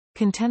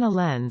Kontena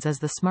Lens is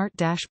the smart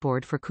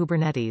dashboard for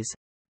Kubernetes.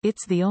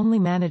 It's the only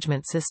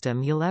management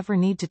system you'll ever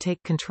need to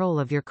take control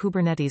of your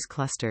Kubernetes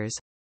clusters.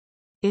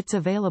 It's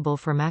available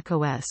for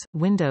macOS,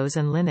 Windows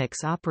and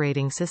Linux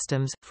operating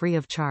systems, free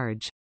of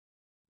charge.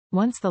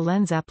 Once the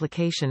Lens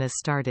application is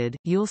started,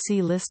 you'll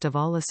see list of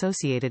all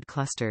associated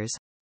clusters.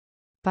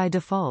 By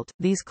default,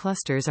 these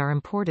clusters are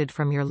imported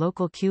from your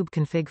local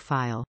kubeconfig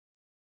file.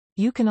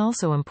 You can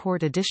also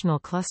import additional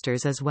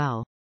clusters as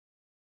well.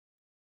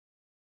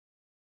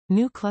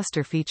 New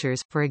cluster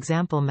features, for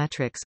example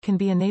metrics, can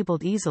be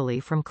enabled easily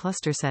from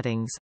cluster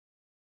settings.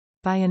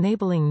 By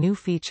enabling new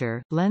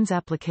feature, Lens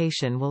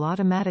application will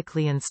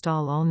automatically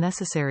install all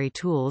necessary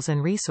tools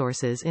and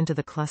resources into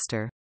the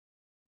cluster.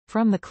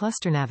 From the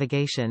cluster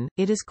navigation,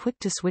 it is quick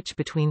to switch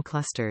between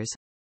clusters.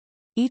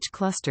 Each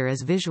cluster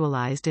is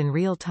visualized in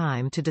real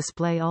time to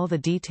display all the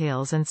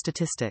details and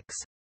statistics.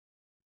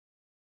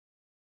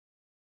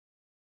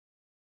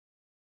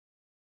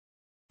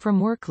 From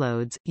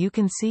workloads, you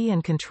can see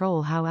and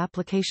control how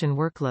application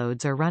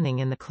workloads are running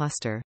in the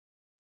cluster.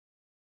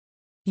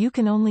 You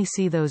can only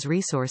see those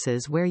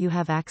resources where you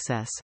have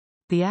access.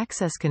 The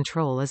access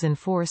control is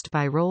enforced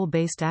by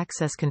role-based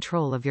access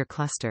control of your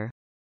cluster.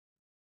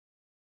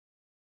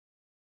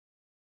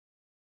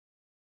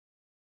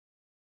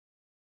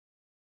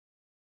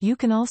 You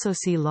can also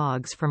see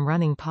logs from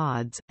running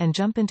pods, and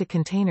jump into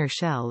container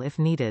shell if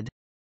needed.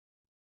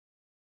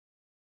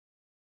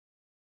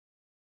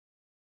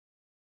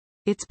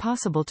 It's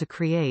possible to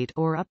create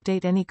or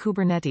update any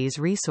Kubernetes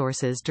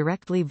resources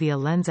directly via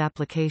Lens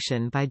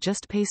application by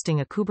just pasting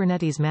a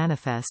Kubernetes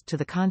manifest to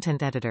the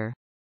content editor.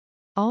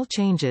 All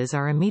changes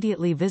are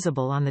immediately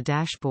visible on the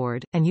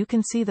dashboard, and you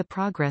can see the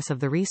progress of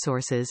the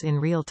resources in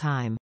real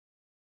time.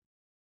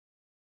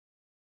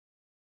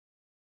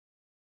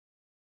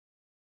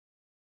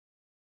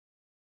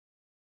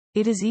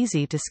 It is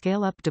easy to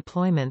scale up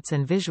deployments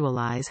and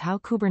visualize how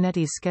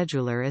Kubernetes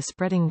scheduler is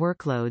spreading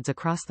workloads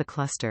across the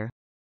cluster.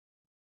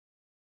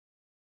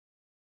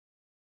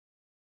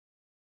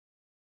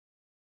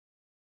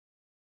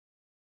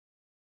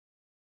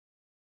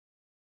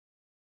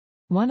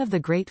 One of the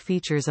great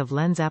features of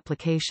Lens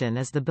application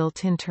is the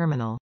built-in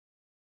terminal.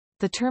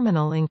 The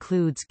terminal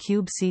includes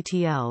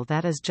kubectl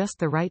that is just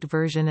the right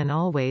version and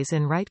always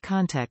in right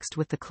context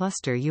with the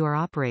cluster you are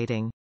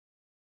operating.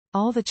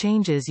 All the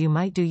changes you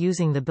might do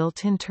using the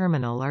built-in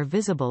terminal are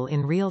visible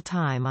in real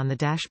time on the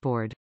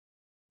dashboard.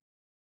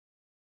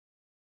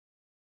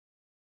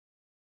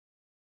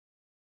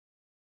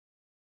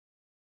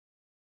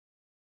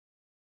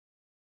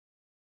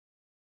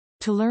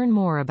 To learn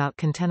more about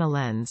Kontena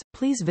Lens,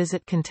 please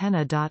visit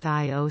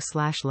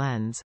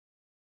kontena.io/lens.